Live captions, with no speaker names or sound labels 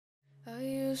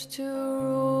used to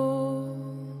rule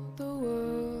the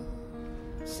world.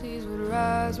 Seas would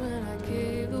rise when I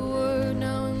gave the word.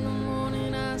 Now in the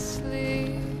morning I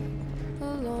sleep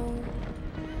alone.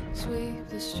 Sweep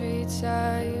the streets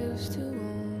I used to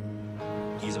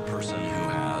own. He's a person who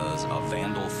has a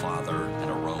Vandal father and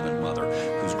a Roman mother,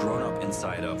 who's grown up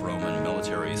inside of Roman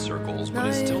military circles, but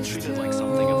is still treated like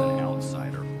something of an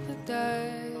outsider.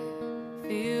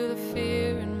 Feel the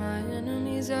fear in my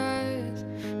enemy's eyes.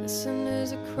 Listen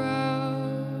as a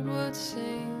crowd would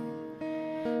sing.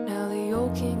 Now the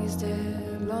old king is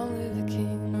dead, long live the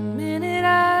king. The minute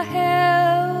I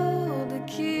held the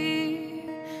key,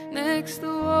 next the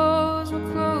walls were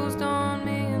closed on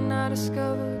me, and I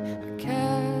discovered my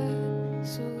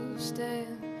castle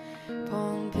stand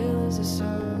upon pillars of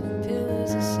salt and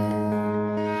pillars of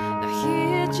sand. Now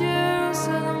here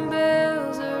Jerusalem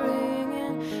bells are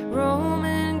ringing,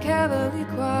 Roman cavalry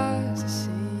choirs are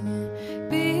singing.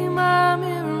 Be my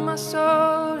mirror, my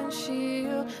sword and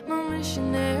shield, my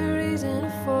missionaries in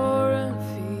a foreign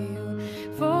field.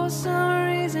 For some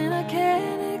reason I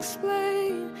can't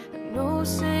explain, I know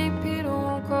St. Peter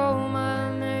won't call my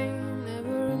name.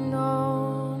 Never an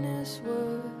honest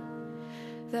word,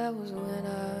 that was when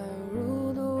I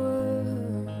ruled the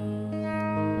world.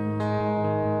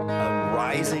 A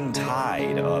rising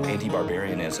tide of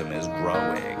anti-barbarianism is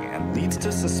growing and leads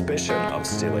to suspicion of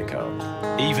Stilicho.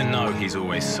 Even though he's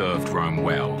always served Rome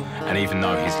well, and even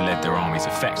though he's led their armies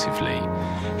effectively,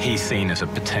 he's seen as a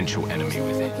potential enemy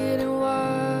with it.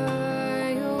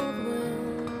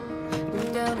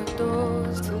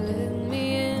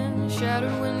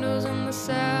 Shattered windows and the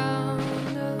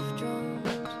sound of drums.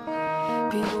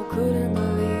 People couldn't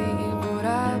believe what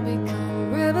I'd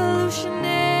become.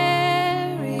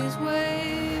 Revolutionaries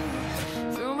wave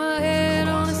through my head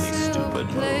on a silver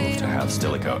plate. To have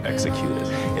Stilicho executed,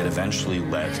 it eventually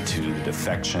led to the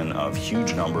defection of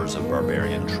huge numbers of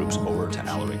barbarian troops over to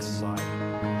Alaric's side.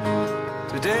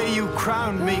 Today you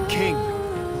crowned me king.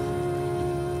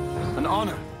 An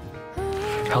honor.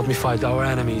 Help me fight our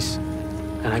enemies,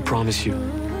 and I promise you,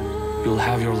 you'll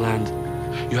have your land.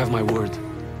 You have my word.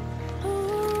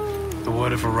 The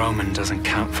word of a Roman doesn't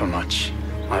count for much,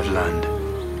 I've learned.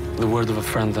 The word of a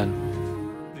friend, then.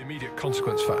 The immediate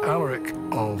consequence for Alaric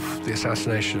of the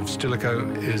assassination of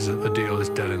Stilicho is that the deal is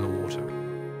dead in the water.